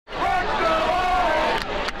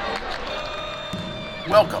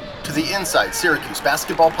Welcome to the Inside Syracuse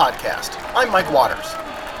Basketball Podcast. I'm Mike Waters.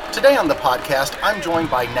 Today on the podcast, I'm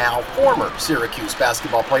joined by now former Syracuse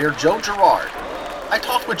basketball player Joe Girard. I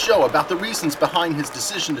talked with Joe about the reasons behind his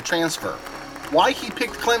decision to transfer, why he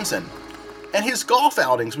picked Clemson, and his golf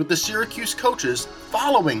outings with the Syracuse coaches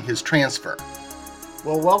following his transfer.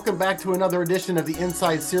 Well, welcome back to another edition of the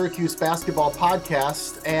Inside Syracuse Basketball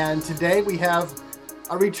Podcast, and today we have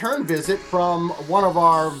a return visit from one of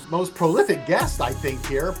our most prolific guests, I think,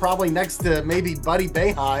 here, probably next to maybe Buddy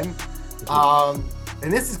Boeheim.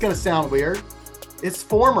 And this is going to sound weird. It's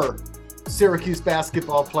former Syracuse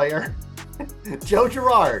basketball player, Joe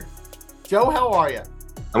Girard. Joe, how are you?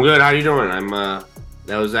 I'm good. How are you doing?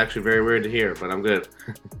 That was actually very weird to hear, but I'm good.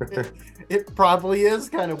 It probably is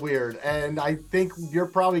kind of weird. And I think you're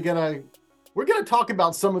probably we're going to talk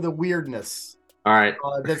about some of the weirdness. All right.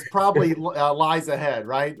 That's probably lies ahead,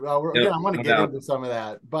 right? I want to get into some of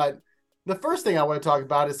that. But the first thing I want to talk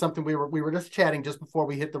about is something we were just chatting just before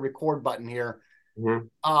we hit the record button here.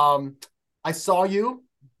 Mm-hmm. I saw you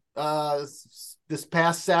this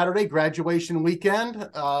past Saturday, graduation weekend.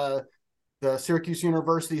 The Syracuse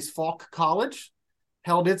University's Falk College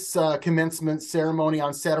held its commencement ceremony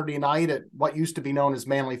on Saturday night at what used to be known as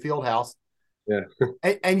Manley Fieldhouse. Yeah.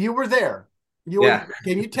 And you were there. Can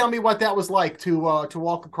you tell me what that was like to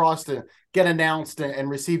walk across to get announced and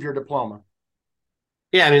receive your diploma?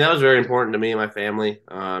 Yeah, I mean, that was very important to me and my family.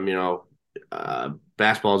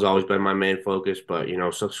 Basketball has always been my main focus, but,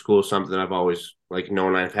 so school is something I've always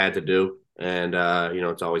known I've had to do. And,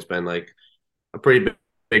 it's always been like a pretty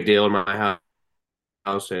big deal in my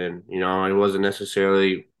house. And, it wasn't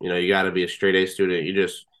necessarily, you got to be a straight A student. You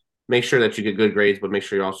just make sure that you get good grades, but make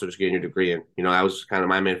sure you're also just getting your degree in. That was kind of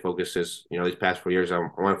my main focus is, these past 4 years, I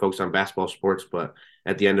want to focus on basketball sports, but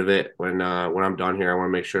at the end of it, when I'm done here, I want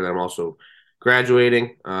to make sure that I'm also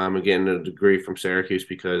graduating and getting a degree from Syracuse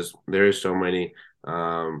because there is so many,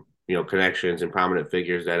 connections and prominent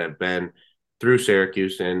figures that have been through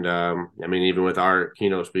Syracuse. And, even with our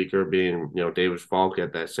keynote speaker being, David Falk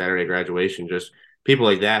at that Saturday graduation, just people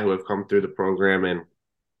like that who have come through the program and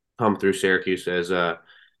come through Syracuse as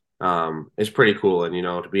it's pretty cool. And,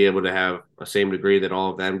 to be able to have a same degree that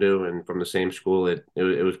all of them do and from the same school, it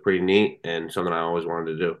was pretty neat and something I always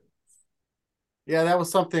wanted to do. Yeah, that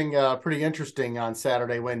was something pretty interesting on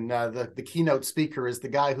Saturday when the keynote speaker is the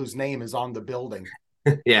guy whose name is on the building.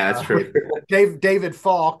 Yeah, that's true. David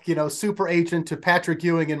Falk, super agent to Patrick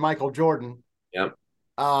Ewing and Michael Jordan. Yep.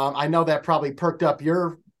 I know that probably perked up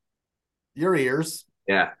your ears.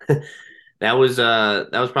 Yeah, that was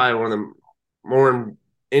probably one of the more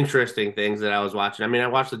interesting things that I was watching. I mean, I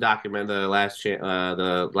watched the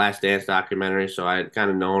Last Dance documentary, so I had kind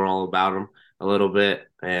of known all about him a little bit,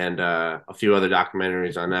 and a few other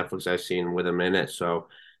documentaries on Netflix I've seen with him in it. So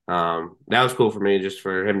that was cool for me, just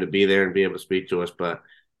for him to be there and be able to speak to us. But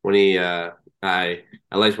when I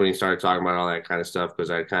liked when he started talking about all that kind of stuff because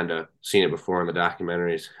I'd kind of seen it before in the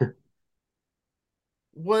documentaries.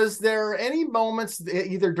 Was there any moments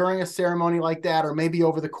either during a ceremony like that or maybe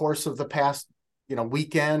over the course of the past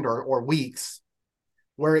weekend or weeks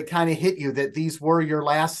where it kind of hit you that these were your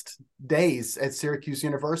last days at Syracuse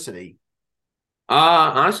University?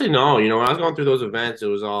 Honestly, no. When I was going through those events, it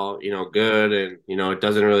was all, good and, it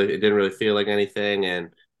didn't really feel like anything. And,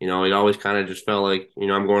 it always kind of just felt like,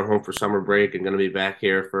 I'm going home for summer break and going to be back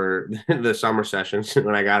here for the summer sessions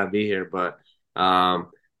when I got to be here. But I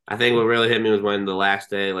think what really hit me was when the last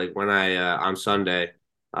day, when I, on Sunday,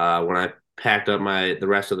 when I packed up the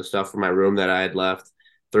rest of the stuff from my room that I had left,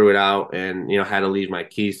 threw it out and, had to leave my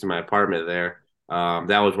keys to my apartment there.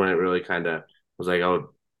 That was when it really kind of was like, oh,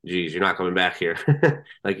 geez, you're not coming back here.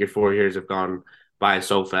 Your 4 years have gone by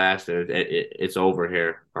so fast and it's over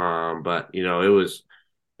here. But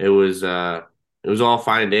it was all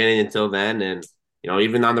fine and dandy until then. And,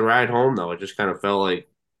 even on the ride home though, it just kind of felt like,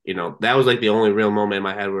 that was the only real moment in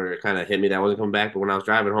my head where it kind of hit me that I wasn't coming back. But when I was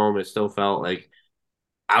driving home, it still felt like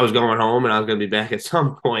I was going home and I was going to be back at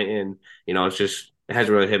some point. And, it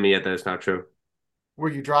hasn't really hit me yet that it's not true. Were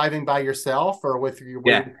you driving by yourself or with your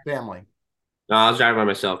family? No, I was driving by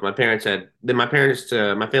myself. My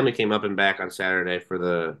family came up and back on Saturday for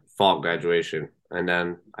the fall graduation. And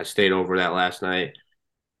then I stayed over that last night,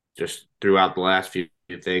 just threw out the last few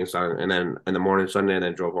things and then in the morning Sunday and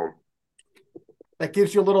then drove home. That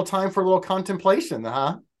gives you a little time for a little contemplation,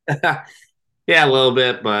 huh? Yeah, a little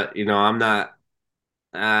bit, but I'm not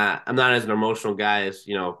as an emotional guy as,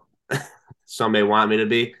 some may want me to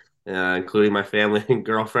be, including my family and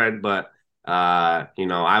girlfriend. But,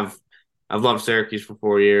 I've loved Syracuse for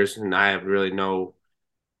 4 years and I have really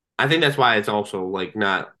I think that's why it's also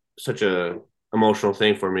not such a emotional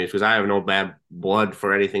thing for me because I have no bad blood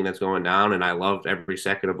for anything that's going down, and I loved every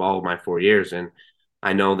second of all of my 4 years, and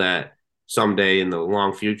I know that someday in the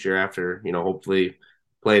long future, after hopefully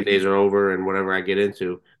playing days are over and whatever I get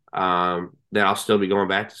into, that I'll still be going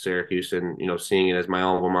back to Syracuse and seeing it as my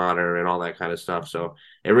alma mater and all that kind of stuff. So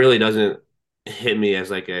it really doesn't hit me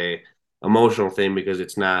as like a emotional thing because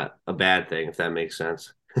it's not a bad thing, if that makes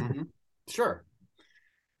sense. Mm-hmm. Sure.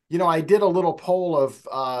 I did a little poll of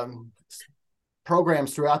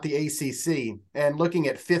programs throughout the ACC and looking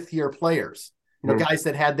at fifth year players, Mhm. guys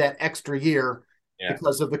that had that extra year Yeah.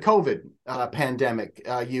 because of the COVID pandemic.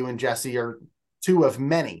 You and Jesse are two of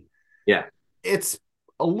many. Yeah. It's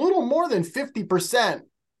a little more than 50%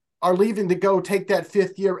 are leaving to go take that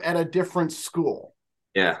fifth year at a different school.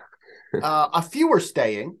 Yeah. A few are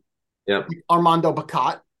staying. Yep. Armando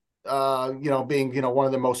Bacot, being one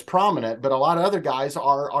of the most prominent, but a lot of other guys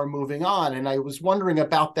are moving on. And I was wondering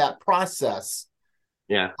about that process.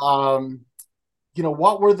 Yeah.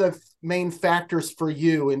 What were the main factors for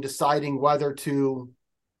you in deciding whether to,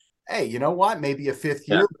 hey, you know what, maybe a fifth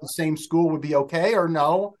Yeah. year at the same school would be okay, or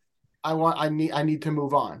no, I need to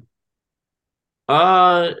move on.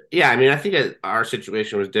 Yeah, I mean, I think our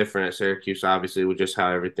situation was different at Syracuse, obviously, with just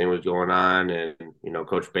how everything was going on and,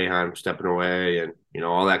 Coach Boeheim stepping away and,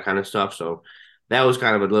 all that kind of stuff. So that was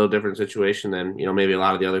kind of a little different situation than, maybe a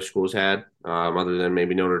lot of the other schools had, other than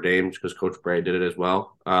maybe Notre Dame, because Coach Bray did it as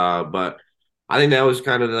well. But I think that was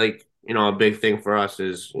kind of like, a big thing for us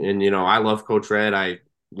is, and, I love Coach Red. I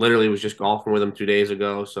literally was just golfing with him 2 days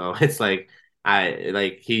ago. So it's like,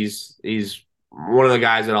 he's one of the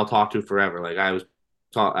guys that I'll talk to forever. Like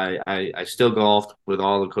I still golfed with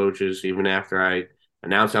all the coaches even after I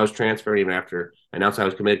announced I was transferring, even after I announced I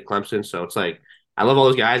was committed to Clemson. So it's like I love all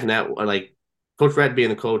those guys, and that like Coach Red being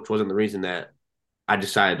the coach wasn't the reason that I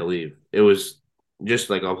decided to leave. It was just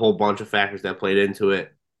like a whole bunch of factors that played into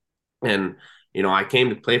it. And, I came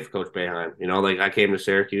to play for Coach Boeheim. Like I came to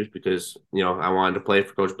Syracuse because, I wanted to play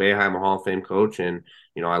for Coach Boeheim, a Hall of Fame coach. And,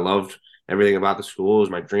 I loved everything about the school. It was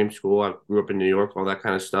my dream school. I grew up in New York, all that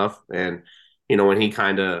kind of stuff. And, when he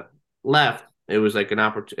kind of left, it was like an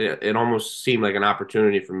opportunity. It almost seemed like an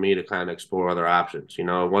opportunity for me to kind of explore other options. It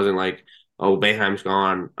wasn't like, oh, Boeheim's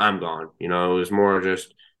gone, I'm gone. It was more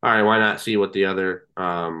just, all right, why not see what the other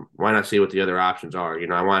options are?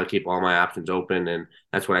 I want to keep all my options open, and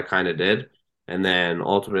that's what I kind of did. And then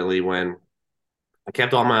ultimately, when I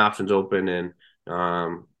kept all my options open and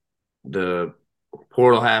the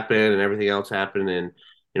portal happened and everything else happened, and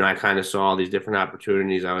I kind of saw all these different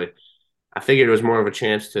opportunities. I figured it was more of a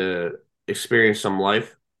chance to experience some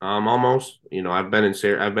life. Almost. I've been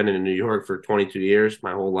in New York for 22 years,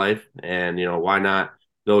 my whole life, and why not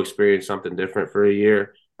go experience something different for a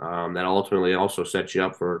year? That ultimately also sets you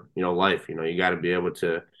up for life. You got to be able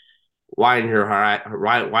to widen your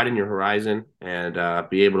horizon and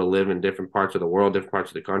be able to live in different parts of the world, different parts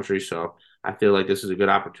of the country. So I feel like this is a good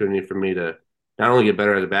opportunity for me to not only get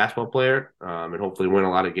better as a basketball player and hopefully win a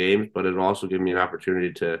lot of games, but it'll also give me an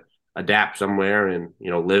opportunity to adapt somewhere and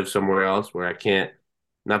live somewhere else where I can't.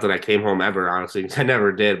 Not that I came home ever, honestly, because I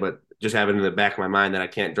never did, but just having in the back of my mind that I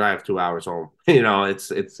can't drive 2 hours home.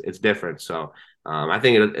 It's different. So I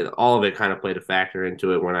think all of it kind of played a factor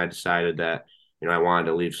into it when I decided that I wanted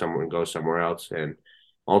to leave somewhere and go somewhere else. And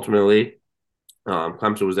ultimately,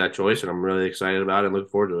 Clemson was that choice, and I'm really excited about it and looking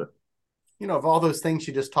forward to it. Of all those things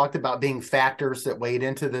you just talked about being factors that weighed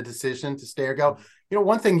into the decision to stay or go,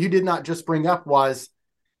 one thing you did not just bring up was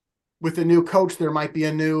with a new coach, there might be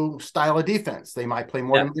a new style of defense. They might play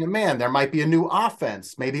more Yeah. than a man. There might be a new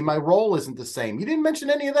offense. Maybe my role isn't the same. You didn't mention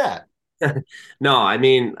any of that. No, I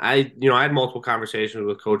mean, I had multiple conversations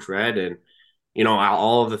with Coach Red, and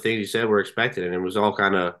all of the things he said were expected, and it was all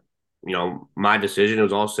kind of, my decision. It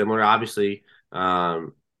was all similar. Obviously, I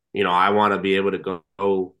want to be able to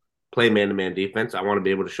go play man-to-man defense. I want to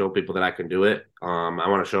be able to show people that I can do it. I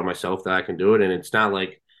want to show myself that I can do it, and it's not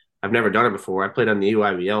like I've never done it before. I played on the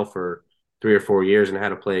UIBL for 3 or 4 years and had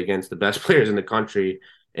to play against the best players in the country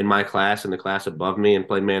in my class and the class above me, and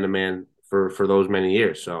play man-to-man for those many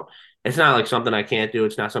years. So it's not like something I can't do.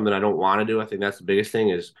 It's not something I don't want to do. I think that's the biggest thing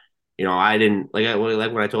is, I didn't like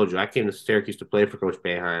when I told you I came to Syracuse to play for Coach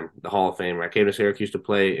Boeheim, the Hall of Famer. I came to Syracuse to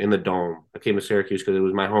play in the Dome. I came to Syracuse because it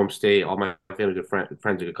was my home state. All my family good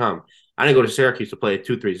friends could come. I didn't go to Syracuse to play a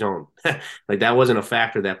 2-3 zone. Like that wasn't a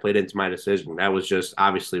factor that played into my decision. That was just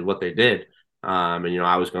obviously what they did, and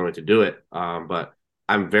I was going to do it. But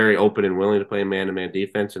I'm very open and willing to play man-to-man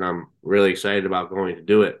defense, and I'm really excited about going to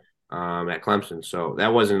do it at Clemson. So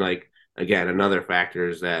that wasn't like, again, another factor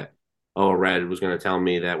is that, oh, Red was going to tell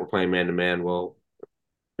me that we're playing man to man. Well,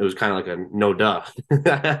 it was kind of like a no duh.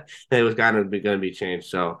 It was kind of going to be changed.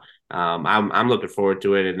 So I'm looking forward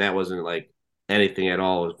to it, and that wasn't like anything at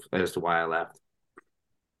all as to why I left.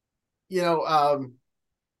 You know,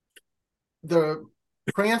 the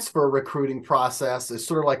transfer recruiting process is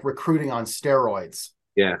sort of like recruiting on steroids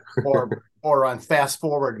Yeah. or on fast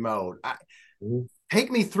forward mode. Mhm.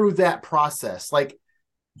 Take me through that process. Like,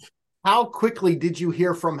 how quickly did you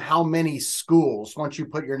hear from how many schools once you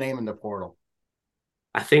put your name in the portal?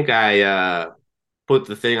 I think I put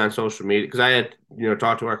the thing on social media because I had,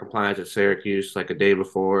 talked to our compliance at Syracuse like a day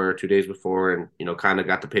before, or 2 days before, and kind of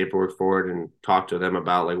got the paperwork for it and talked to them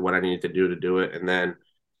about like what I needed to do it, and then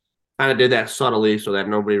kind of did that subtly so that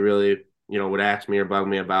nobody really, would ask me or bug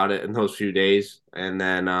me about it in those few days, and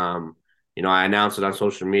then I announced it on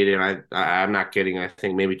social media, and I'm not kidding. I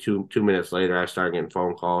think maybe two minutes later, I started getting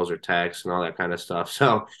phone calls or texts and all that kind of stuff.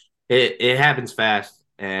 So it happens fast,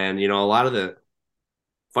 and a lot of the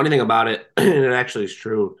funny thing about it, and it actually is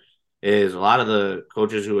true, is a lot of the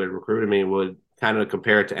coaches who had recruited me would kind of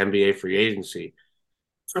compare it to NBA free agency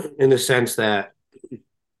in the sense that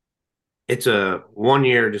it's a 1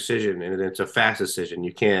 year decision and it's a fast decision.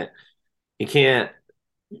 You can't,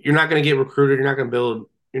 you're not going to get recruited. You're not going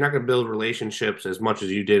to build relationships as much as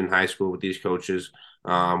you did in high school with these coaches,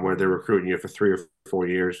 where they're recruiting you for 3 or 4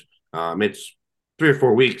 years. It's 3 or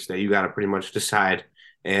 4 weeks that you got to pretty much decide.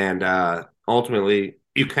 And ultimately,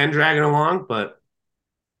 you can drag it along, but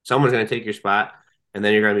someone's going to take your spot, and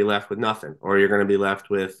then you're going to be left with nothing, or you're going to be left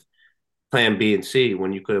with plan B and C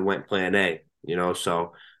when you could have went plan A.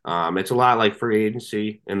 So it's a lot like free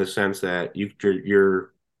agency in the sense that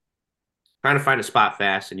you're trying to find a spot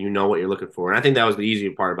fast and you know what you're looking for. And I think that was the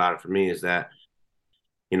easier part about it for me is that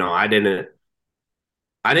I didn't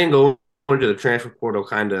go into the transfer portal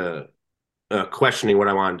kind of questioning what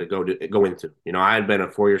I wanted to go into. I had been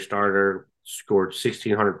a 4 year starter, scored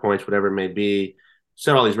 1,600 points, whatever it may be,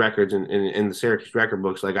 set all these records in the Syracuse record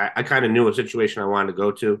books. Like I kind of knew a situation I wanted to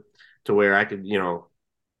go to where I could,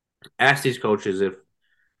 ask these coaches if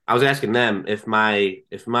I was asking them if my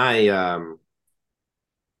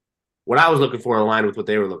what I was looking for aligned with what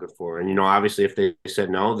they were looking for. And, obviously if they said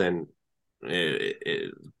no, then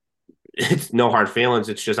it, it's no hard feelings.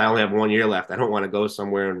 It's just I only have 1 year left. I don't want to go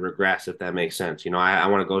somewhere and regress, if that makes sense. I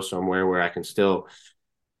want to go somewhere where I can still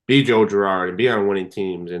be Joe Girard and be on winning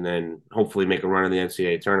teams, and then hopefully make a run in the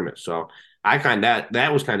NCAA tournament. So I kind of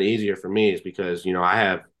that was kind of easier for me, is because I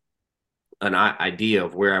have an idea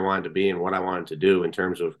of where I wanted to be and what I wanted to do in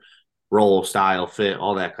terms of role, style, fit,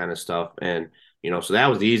 all that kind of stuff. And so that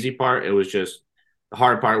was the easy part. It was just the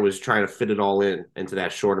hard part was trying to fit it all into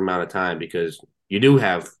that short amount of time, because you do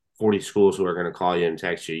have 40 schools who are going to call you and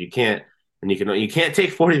text you. You can't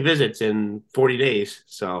take 40 visits in 40 days.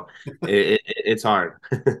 So it's hard.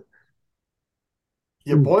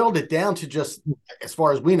 You boiled it down to just, as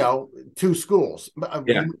far as we know, two schools.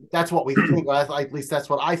 Yeah. That's what we think. At least that's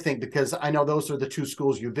what I think, because I know those are the two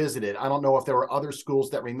schools you visited. I don't know if there were other schools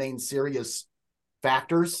that remain serious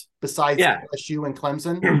factors besides Yeah. LSU and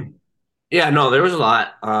Clemson. Yeah, no, there was a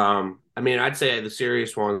lot. I mean, I'd say the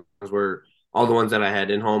serious ones were all the ones that I had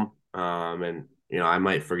in home. And I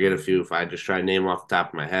might forget a few if I just try to name off the top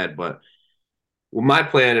of my head. But my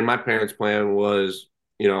plan and my parents' plan was,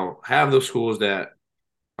 have those schools that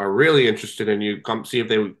are really interested in you come see if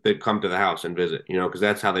they come to the house and visit, because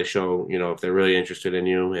that's how they show, if they're really interested in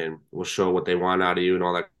you, and will show what they want out of you and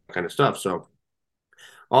all that kind of stuff. So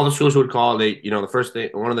all the schools would call, the first thing,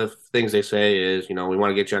 one of the things they say is, we want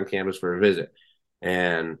to get you on campus for a visit.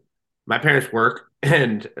 And my parents work,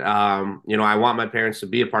 and I want my parents to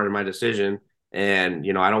be a part of my decision. And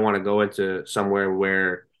I don't want to go into somewhere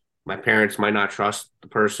where my parents might not trust the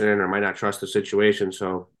person or might not trust the situation.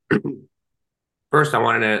 So first, I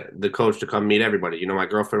wanted the coach to come meet everybody. My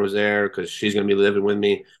girlfriend was there because she's going to be living with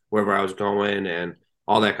me wherever I was going, and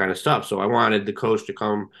all that kind of stuff. So I wanted the coach to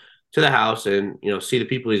come to the house and, see the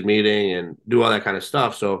people he's meeting and do all that kind of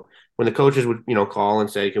stuff. So when the coaches would, call and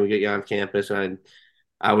say, "Can we get you on campus?" And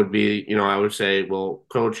I would be, I would say, "Well,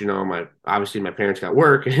 coach, obviously my parents got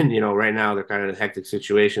work, and, right now they're kind of in hectic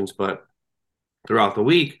situations, but throughout the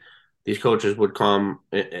week, these coaches would come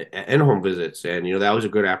in home visits." And that was a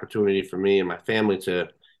good opportunity for me and my family to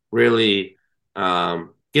really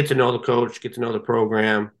get to know the coach, get to know the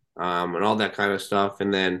program, and all that kind of stuff.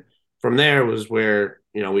 And then from there was where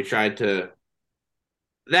we tried to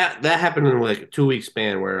that happened in like a 2 week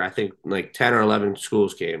span, where I think like 10 or 11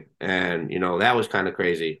 schools came, and that was kind of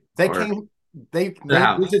crazy. They Or came, they the made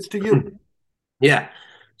house. visits to you. Yeah.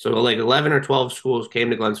 So like 11 or 12 schools came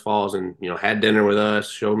to Glens Falls and, had dinner with us,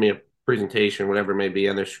 showed me a presentation, whatever it may be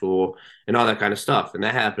on their school, and all that kind of stuff. And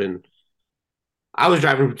that happened I was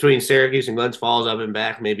driving between Syracuse and Glens Falls up and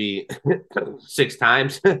back maybe 6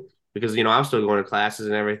 times because I was still going to classes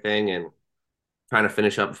and everything and trying to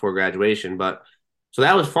finish up before graduation. But so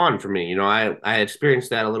that was fun for me. I experienced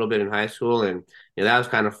that a little bit in high school, and that was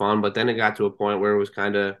kind of fun. But then it got to a point where it was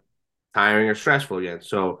kind of tiring or stressful again.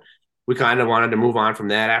 So we kind of wanted to move on from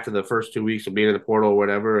that after the first 2 weeks of being in the portal or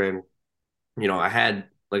whatever. And I had,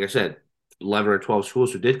 like I said, 11 or 12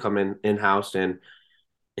 schools who did come in house, and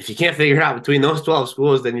if you can't figure it out between those 12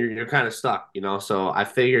 schools, then you're kind of stuck. So I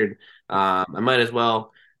figured I might as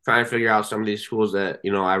well try and figure out some of these schools that,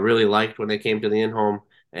 I really liked when they came to the in-home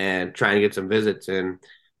and try and get some visits. And,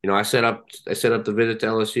 I set up the visit to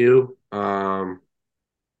LSU, and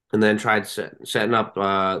then tried setting up,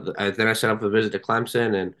 then I set up the visit to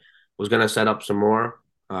Clemson and was going to set up some more.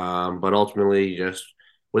 But ultimately, just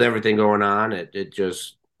with everything going on, it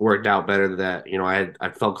just worked out better that I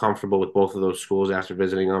felt comfortable with both of those schools after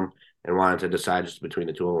visiting them and wanted to decide just between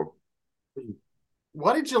the two of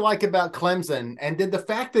What did you like about Clemson? And did the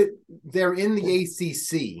fact that they're in the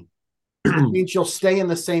ACC, which them. means you'll stay in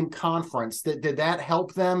the same conference, did that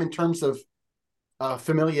help them in terms of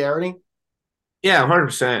familiarity? Yeah,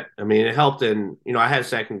 100%. I mean, it helped, and I had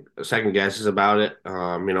second guesses about it,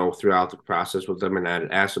 throughout the process with them, and I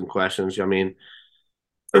asked some questions. I mean,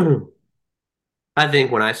 I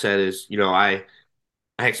think when I said is, I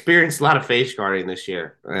experienced a lot of face guarding this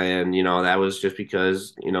year, and that was just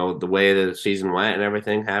because the way the season went and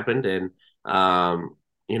everything happened, and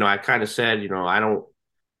I kind of said, I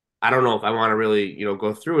don't know if I want to really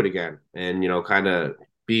go through it again, and kind of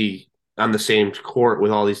be on the same court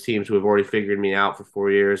with all these teams who have already figured me out for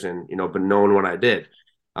 4 years, and but knowing what I did,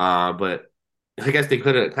 but I guess they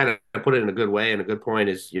could have kind of put it in a good way, and a good point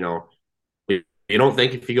is you don't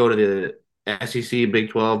think if you go to the SEC, Big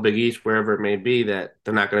 12, Big East, wherever it may be, that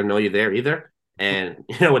they're not going to know you there either. And,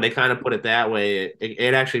 when they kind of put it that way,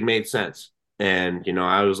 it actually made sense. And,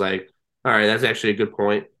 I was like, all right, that's actually a good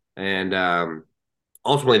point. And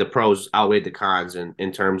ultimately, the pros outweighed the cons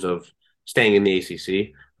in terms of staying in the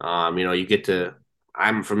ACC. You get to,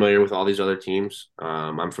 I'm familiar with all these other teams.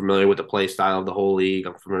 I'm familiar with the play style of the whole league.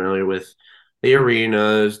 I'm familiar with the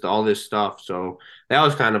arenas, all this stuff. So that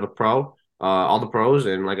was kind of a pro, all the pros.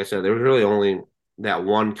 And like I said, there was really only that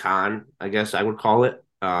one con, I guess I would call it.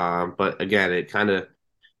 But again, it kind of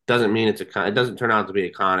doesn't mean it's a con. It doesn't turn out to be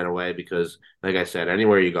a con in a way because, like I said,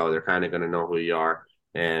 anywhere you go, they're kind of going to know who you are.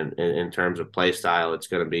 And in terms of play style, it's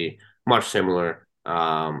going to be much similar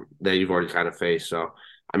that you've already kind of faced. So,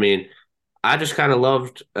 I mean, I just kind of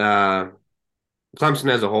loved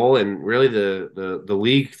Clemson as a whole, and really the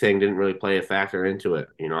league thing didn't really play a factor into it.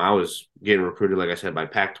 I was getting recruited, like I said, by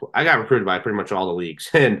Pac-12. I got recruited by pretty much all the leagues,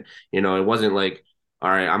 and it wasn't like, all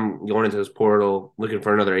right, I'm going into this portal looking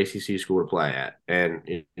for another ACC school to play at, and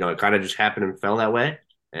it kind of just happened and fell that way,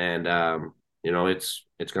 and it's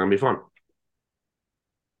going to be fun.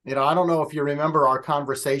 I don't know if you remember our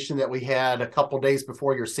conversation that we had a couple days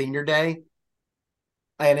before your senior day.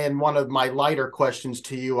 And in one of my lighter questions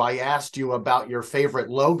to you, I asked you about your favorite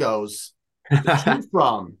logos to choose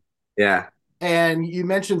from. Yeah. And you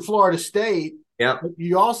mentioned Florida State. Yep. But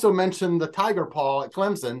you also mentioned the Tiger Paw at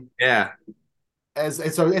Clemson. Yeah. As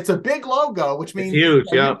it's a big logo, which It's means huge.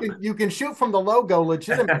 Yep. you can shoot from the logo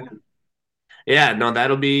legitimately. Yeah, no,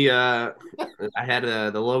 that'll be I had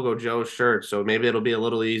the logo Joe shirt, so maybe it'll be a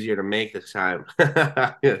little easier to make this time.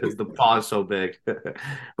 The paw is so big.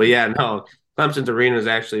 But yeah, no, Clemson's arena is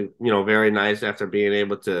actually, very nice after being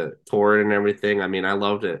able to tour it and everything. I mean, I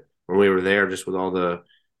loved it when we were there, just with all the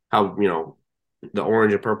how, the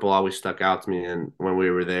orange and purple always stuck out to me and when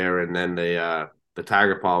we were there. And then the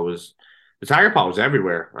tiger paw was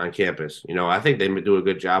everywhere on campus. I think they do a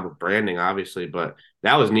good job of branding, obviously, but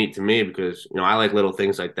that was neat to me because I like little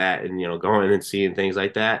things like that, and going and seeing things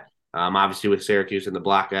like that. Obviously with Syracuse and the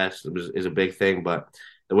Block S is a big thing, but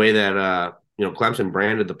the way that Clemson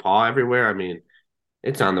branded the paw everywhere, I mean,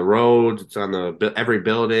 it's on the roads, it's on the every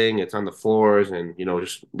building, it's on the floors, and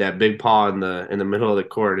just that big paw in the middle of the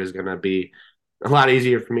court is going to be a lot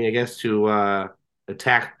easier for me, I guess, to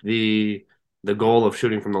attack the goal of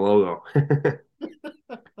shooting from the logo.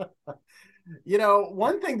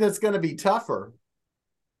 One thing that's going to be tougher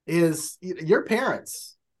is your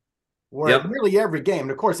parents were at Yep. nearly every game,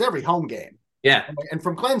 and of course, every home game. Yeah. And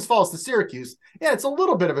from Glens Falls to Syracuse, yeah, it's a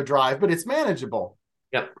little bit of a drive, but it's manageable.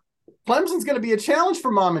 Yep. Clemson's going to be a challenge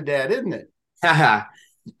for mom and dad, isn't it? Yeah,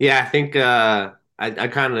 I think I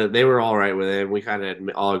kind of they were all right with it. We kind of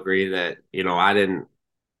all agree that I didn't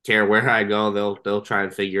care where I go. They'll try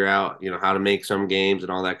and figure out how to make some games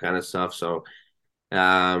and all that kind of stuff. So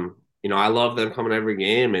I love them coming every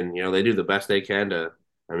game, and they do the best they can to.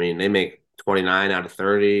 I mean, they make 29 out of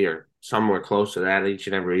 30 or somewhere close to that each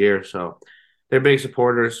and every year. So they're big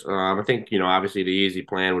supporters. I think, obviously the easy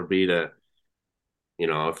plan would be to,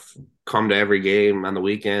 come to every game on the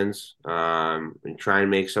weekends, and try and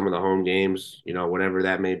make some of the home games, whatever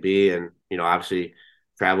that may be. And, obviously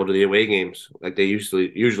travel to the away games like they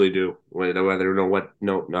usually do, whether no what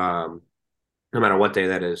no no matter what day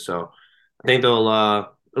that is. So I think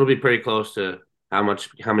it'll be pretty close to how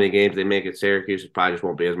many games they make at Syracuse. It probably just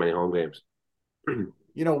won't be as many home games.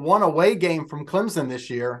 One away game from Clemson this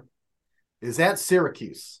year is at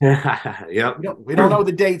Syracuse. Yep. We don't know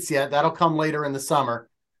the dates yet. That'll come later in the summer.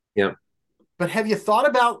 Yep. But have you thought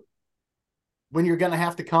about when you're going to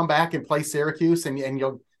have to come back and play Syracuse, and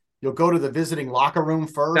you'll go to the visiting locker room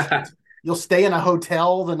first? You'll stay in a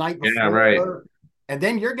hotel the night before, Yeah, right. and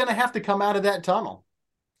then you're going to have to come out of that tunnel.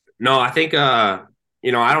 No, I think I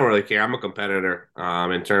don't really care. I'm a competitor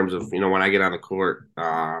in terms of, when I get on the court.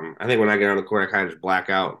 I think when I get on the court, I kind of just black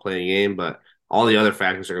out and play a game, but all the other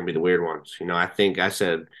factors are going to be the weird ones. I think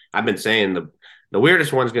I've been saying the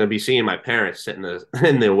weirdest one's going to be seeing my parents sitting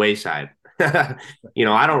in the away side. I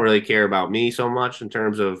don't really care about me so much in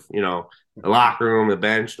terms of, the locker room, the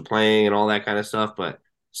bench, the playing, and all that kind of stuff. But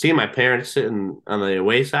seeing my parents sitting on the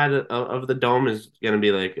away side of the dome is going to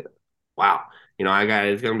be like, wow.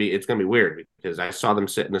 It's gonna be weird because I saw them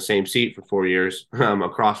sit in the same seat for 4 years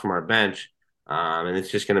across from our bench, and it's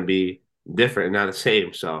just gonna be different and not the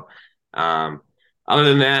same. So, other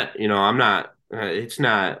than that, I'm not. It's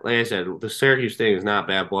not like I said. The Syracuse thing is not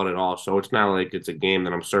bad blood at all. So it's not like it's a game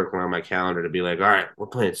that I'm circling on my calendar to be like, all right, we're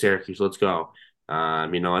playing Syracuse, let's go.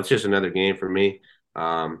 It's just another game for me.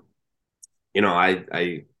 I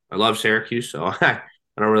love Syracuse, so I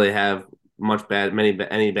don't really have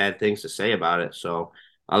any bad things to say about it. So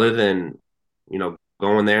other than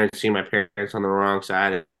going there and seeing my parents on the wrong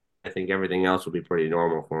side, I think everything else will be pretty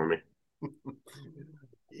normal for me.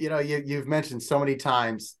 You've mentioned so many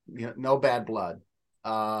times, no bad blood,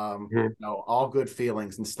 all good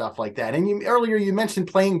feelings and stuff like that. And earlier you mentioned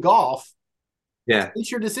playing golf. Yeah. It's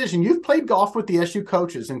your decision. You've played golf with the SU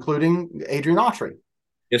coaches, including Adrian Autry.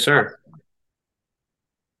 Yes, sir.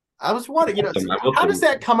 I was wondering, how does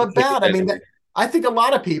that come about? I mean, I think a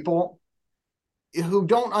lot of people who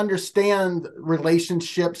don't understand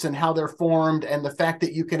relationships and how they're formed, and the fact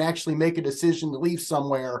that you can actually make a decision to leave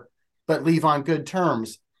somewhere, but leave on good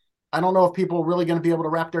terms. I don't know if people are really going to be able to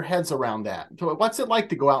wrap their heads around that. So what's it like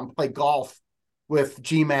to go out and play golf with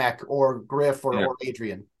GMAC or Griff or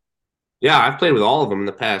Adrian? Yeah, I've played with all of them in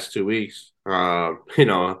the past 2 weeks,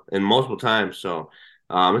 and multiple times. So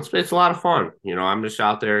it's a lot of fun. I'm just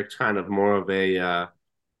out there. It's kind of more of a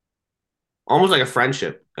almost like a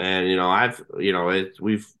friendship. And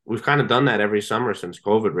we've kind of done that every summer since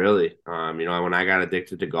COVID, really. When I got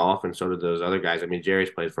addicted to golf, and so did those other guys. I mean,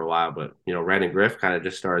 Jerry's played for a while, but Red and Griff kind of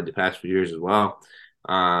just started the past few years as well.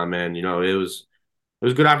 And it was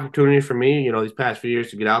a good opportunity for me, these past few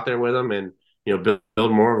years to get out there with them and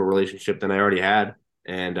build more of a relationship than I already had,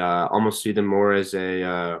 and almost see them more as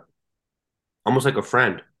almost like a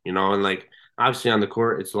friend, and like obviously on the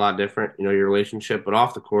court it's a lot different, your relationship, but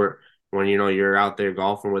off the court when you're out there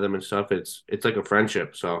golfing with them and stuff, it's like a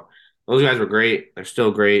friendship. So those guys were great. They're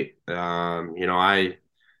still great. I'm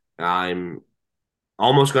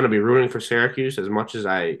almost going to be rooting for Syracuse as much as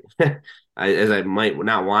as I might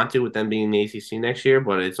not want to, with them being in the ACC next year,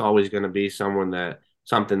 but it's always going to be something that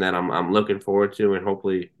I'm looking forward to, and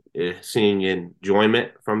hopefully seeing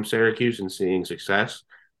enjoyment from Syracuse and seeing success.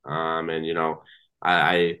 And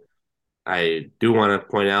I I do want to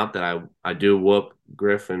point out that I do whoop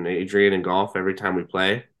Griff and Adrian in golf every time we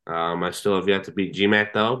play. I still have yet to beat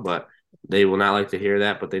GMAC though, but they will not like to hear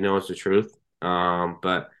that, but they know it's the truth. And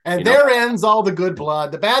there ends all the good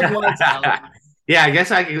blood. The bad blood's out. Yeah, I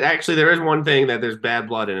guess I can actually. There is one thing that there's bad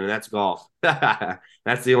blood in, and that's golf.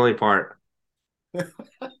 That's the only part.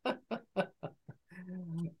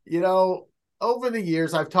 Over the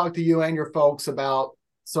years, I've talked to you and your folks about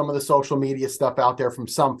some of the social media stuff out there from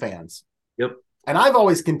some fans. Yep. And I've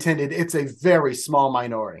always contended it's a very small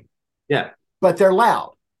minority. Yeah. But they're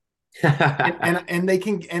loud. and they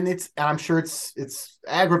can, and I'm sure it's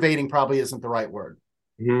aggravating, probably isn't the right word.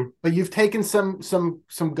 Mm-hmm. But you've taken some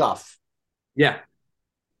guff. Yeah.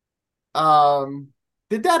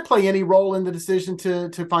 Did that play any role in the decision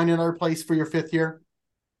to find another place for your fifth year?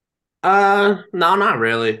 No, not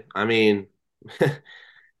really. I mean,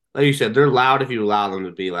 like you said, they're loud if you allow them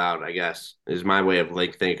to be loud, I guess, is my way of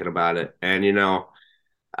like thinking about it. And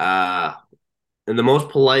uh in the most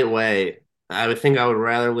polite way, I would think I would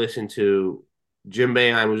rather listen to Jim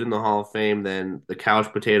Boeheim, who's in the Hall of Fame, than the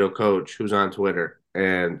couch potato coach who's on Twitter.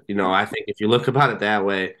 And I think if you look about it that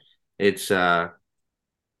way, it's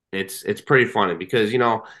it's pretty funny because a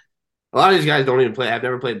lot of these guys don't even play. Have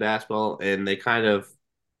never played basketball, and they kind of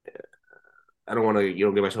I don't want to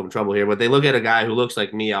get myself in trouble here, but they look at a guy who looks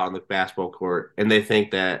like me out on the basketball court, and they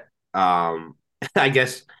think that I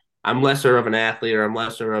guess I'm lesser of an athlete or I'm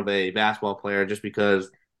lesser of a basketball player just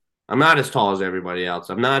because I'm not as tall as everybody else.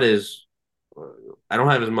 I don't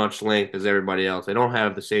have as much length as everybody else. I don't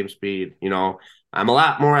have the same speed. I'm a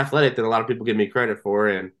lot more athletic than a lot of people give me credit for,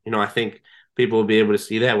 and I think people will be able to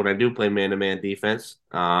see that when I do play man-to-man defense.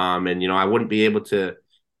 And I wouldn't be able to.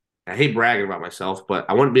 I hate bragging about myself, but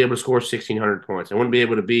I wouldn't be able to score 1,600 points. I wouldn't be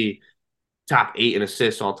able to be top 8 in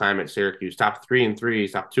assists all time at Syracuse, top 3 in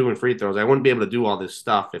threes, top 2 in free throws. I wouldn't be able to do all this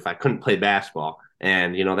stuff if I couldn't play basketball.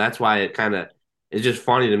 And that's why it kind of is just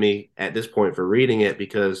funny to me at this point for reading it,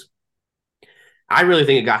 because I really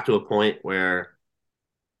think it got to a point where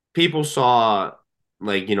people saw,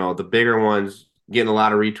 like, the bigger ones getting a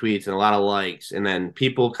lot of retweets and a lot of likes, and then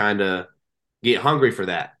people kind of get hungry for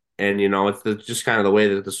that. And just kind of the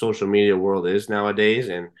way that the social media world is nowadays.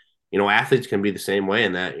 And athletes can be the same way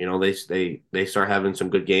in that they start having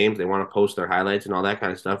some good games, they want to post their highlights and all that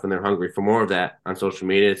kind of stuff, and they're hungry for more of that on social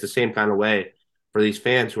media. It's the same kind of way for these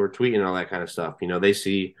fans who are tweeting all that kind of stuff. They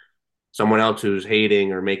see someone else who's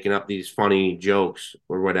hating or making up these funny jokes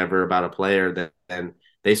or whatever about a player, that and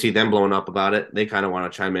they see them blowing up about it, they kind of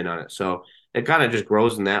want to chime in on it. So it kind of just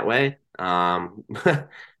grows in that way.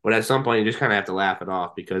 But at some point you just kind of have to laugh it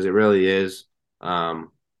off, because it really is a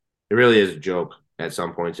joke at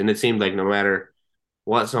some points. And it seemed like no matter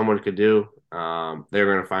what someone could do, they're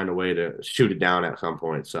going to find a way to shoot it down at some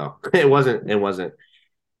point. So it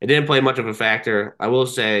didn't play much of a factor. I will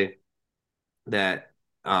say that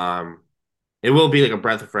it will be like a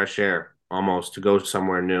breath of fresh air almost to go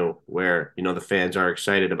somewhere new where, the fans are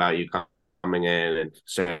excited about you coming in and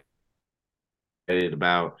excited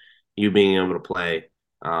about you being able to play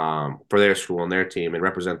for their school and their team and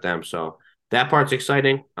represent them. So that part's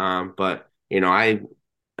exciting. But I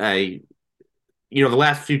the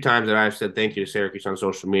last few times that I've said thank you to Syracuse on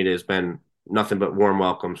social media has been nothing but warm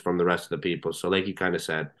welcomes from the rest of the people. So like you kind of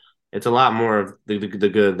said, it's a lot more of the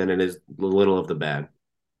good than it is the little of the bad.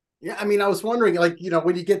 Yeah, I mean, I was wondering, like,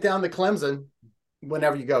 when you get down to Clemson,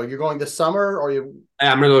 whenever you go, you're going this summer or you?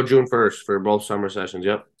 Yeah, I'm gonna go June 1st for both summer sessions.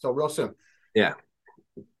 Yep. So real soon. Yeah.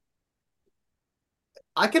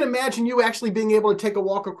 I can imagine you actually being able to take a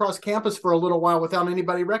walk across campus for a little while without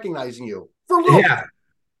anybody recognizing you. For a little. Yeah.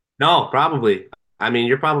 No, probably. I mean,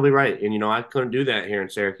 you're probably right. And I couldn't do that here in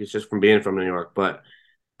Syracuse just from being from New York. But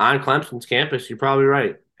on Clemson's campus, you're probably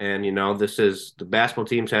right. And this is the basketball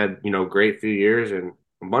team's had great few years, and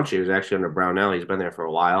a bunch of years actually under Brownell. He's been there for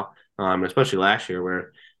a while, especially last year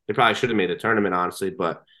where they probably should have made the tournament, honestly.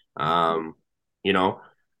 But you know,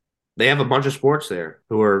 they have a bunch of sports there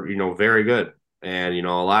who are very good, and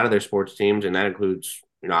a lot of their sports teams, and that includes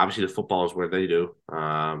obviously the football is where they do,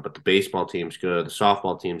 but the baseball team's good, the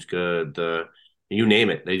softball team's good, the you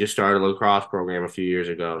name it. They just started a lacrosse program a few years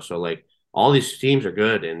ago, so like all these teams are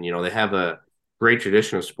good, and they have a great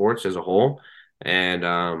tradition of sports as a whole. And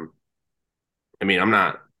I mean, I'm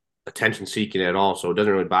not attention seeking at all, so it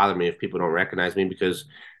doesn't really bother me if people don't recognize me, because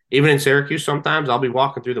even in Syracuse, sometimes I'll be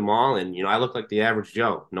walking through the mall and I look like the average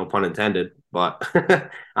Joe, no pun intended, but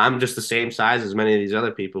I'm just the same size as many of these other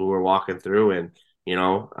people who are walking through. And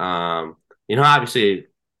obviously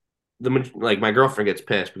like my girlfriend gets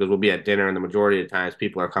pissed because we'll be at dinner and the majority of the times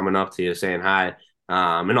people are coming up to you saying hi,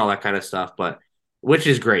 and all that kind of stuff, but which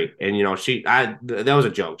is great. And that was a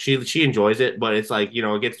joke. She enjoys it, but it's like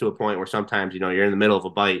it gets to a point where sometimes you're in the middle of a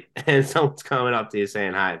bite and someone's coming up to you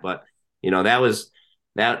saying hi. But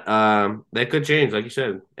that could change, like you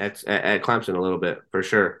said, at Clemson a little bit for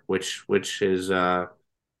sure, which is a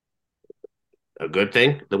good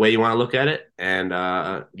thing the way you want to look at it. And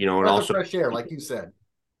it Breath of also, fresh air, like you said.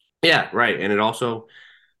 yeah, right. And it also,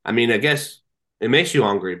 I mean, I guess it makes you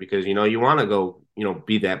hungry because you want to go,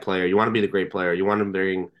 be that player. You want to be the great player. You want to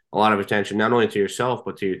bring a lot of attention not only to yourself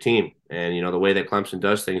but to your team. And the way that Clemson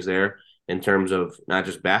does things there in terms of not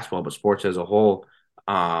just basketball but sports as a whole,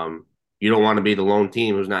 you don't want to be the lone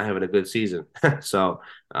team who's not having a good season. So,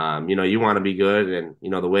 you want to be good, and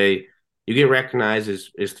the way you get recognized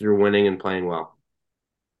is through winning and playing well.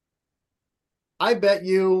 I bet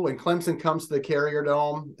you when Clemson comes to the Carrier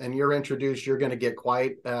Dome and you're introduced, you're going to get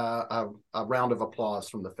quite a round of applause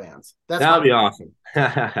from the fans. That would be awesome.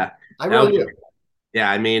 I really do. Yeah,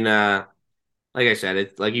 I mean, like I said,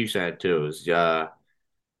 it's like you said too. It's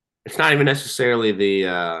not even necessarily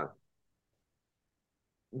the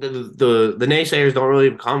naysayers don't really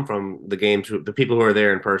come from the games. The people who are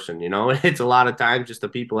there in person, it's a lot of times just the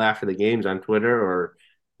people after the games on Twitter or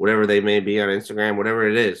whatever they may be on Instagram, whatever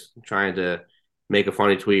it is, trying to make a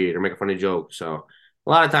funny tweet or make a funny joke. So a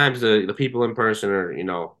lot of times the people in person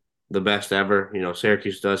are, the best ever.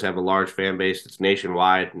 Syracuse does have a large fan base that's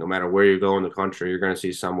nationwide. No matter where you go in the country, you're going to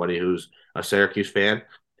see somebody who's a Syracuse fan.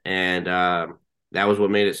 And that was what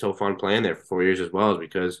made it so fun playing there for 4 years as well, is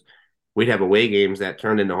because we'd have away games that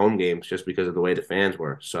turned into home games just because of the way the fans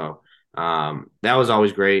were. So that was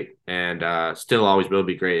always great, and still always will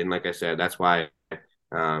be great. And like I said, that's why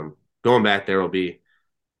going back there will be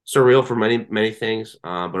surreal for many, many things,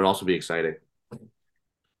 but it'll also be exciting.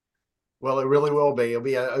 Well, it really will be. It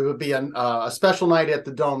would be a special night at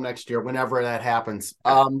the Dome next year, whenever that happens.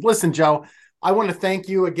 Listen, Joe, I want to thank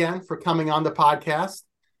you again for coming on the podcast.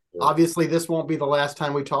 Yeah. Obviously, this won't be the last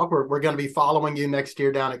time we talk. We're going to be following you next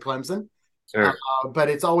year down at Clemson. Sure. But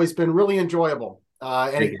it's always been really enjoyable.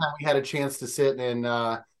 Anytime we had a chance to sit and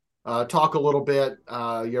talk a little bit.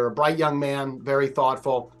 You're a bright young man, very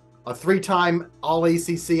thoughtful, a 3-time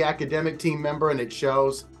All-ACC academic team member, and it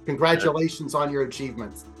shows. Congratulations on your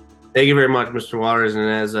achievements. Thank you very much, Mr. Waters. And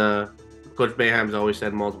as Coach Boeheim's always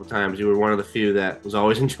said multiple times, you were one of the few that was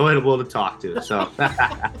always enjoyable to talk to. So,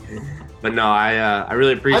 but no, I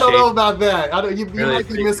really appreciate it. I don't know about that. You might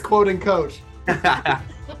be misquoting Coach.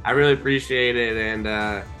 I really appreciate it.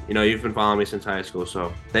 And, you've been following me since high school.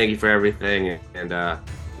 So thank you for everything. And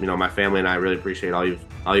my family and I really appreciate all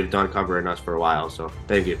you've done covering us for a while. So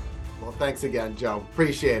thank you. Well, thanks again, Joe.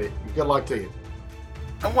 Appreciate it. Good luck to you.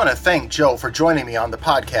 I want to thank Joe for joining me on the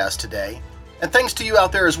podcast today, and thanks to you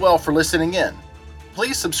out there as well for listening in.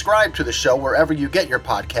 Please subscribe to the show wherever you get your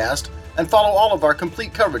podcast, and follow all of our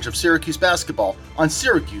complete coverage of Syracuse basketball on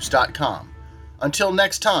Syracuse.com. Until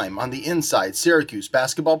next time on the Inside Syracuse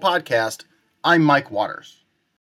Basketball Podcast, I'm Mike Waters.